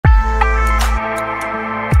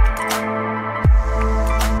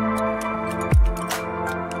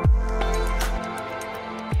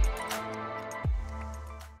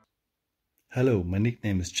Hello, my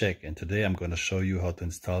nickname is Jack and today I'm going to show you how to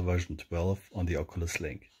install version 12 on the Oculus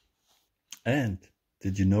Link. And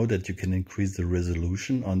did you know that you can increase the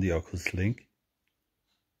resolution on the Oculus Link?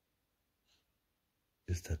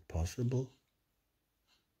 Is that possible?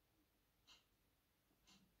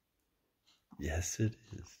 Yes, it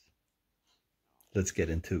is. Let's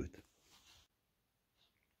get into it.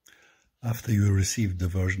 After you receive the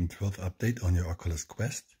version 12 update on your Oculus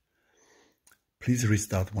Quest, please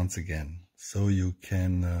restart once again so you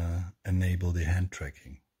can enable the hand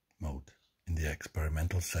tracking mode in the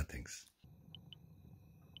experimental settings.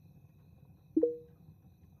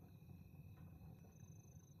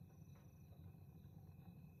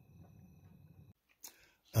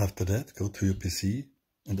 After that, go to your PC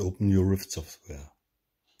and open your Rift software.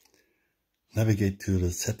 Navigate to the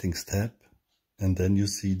Settings tab and then you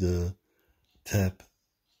see the tab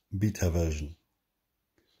Beta version.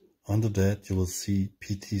 Under that you will see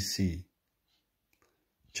PTC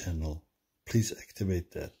channel. Please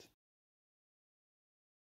activate that.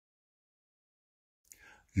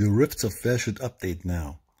 Your Rift software should update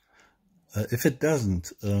now. If it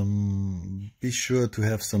doesn't, be sure to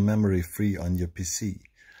have some memory free on your PC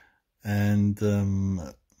and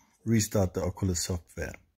restart the Oculus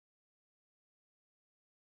software.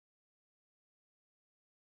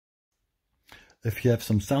 If you have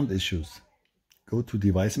some sound issues, go to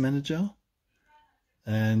Device Manager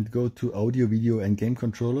and go to Audio, Video and Game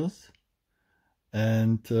Controllers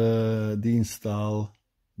and deinstall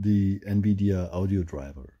the NVIDIA audio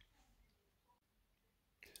driver.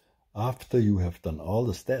 After you have done all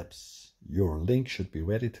the steps, your link should be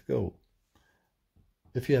ready to go.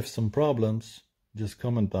 If you have some problems, just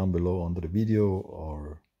comment down below under the video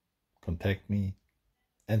or contact me.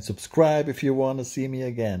 And subscribe if you want to see me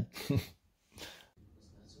again.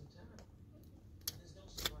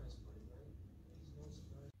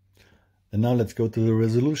 And now let's go to the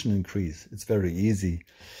resolution increase. It's very easy.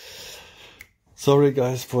 Sorry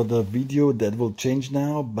guys for the video that will change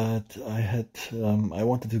now, but I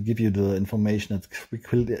wanted to give you the information as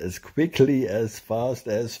quickly as fast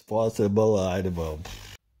as possible. I don't know.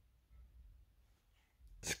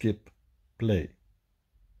 Skip play.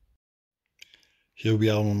 Here we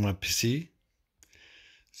are on my PC.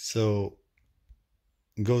 So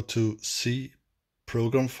go to C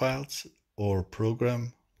program files or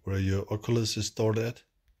program where your Oculus is stored at.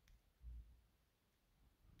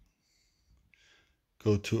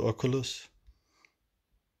 Go to Oculus.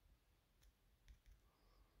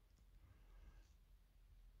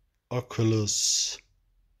 Oculus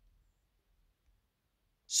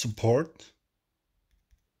Support.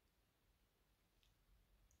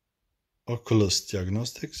 Oculus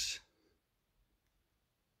Diagnostics.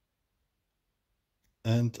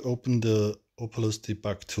 And open the Oculus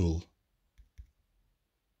Debug tool.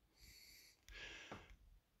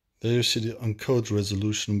 There you see the Encode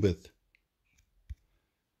Resolution Width.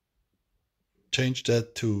 Change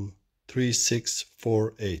that to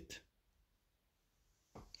 3648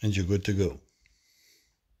 and you're good to go.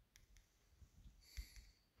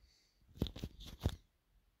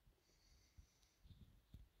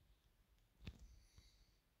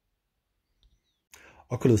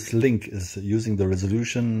 Oculus Link is using the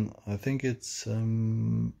resolution, I think it's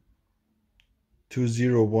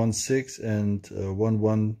 2016 and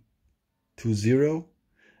 1120,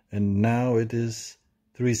 and now it is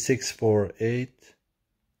 3648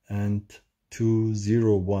 and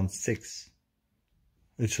 2016.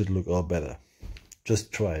 It should look all better.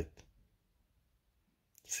 Just try it.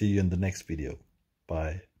 See you in the next video.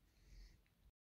 Bye.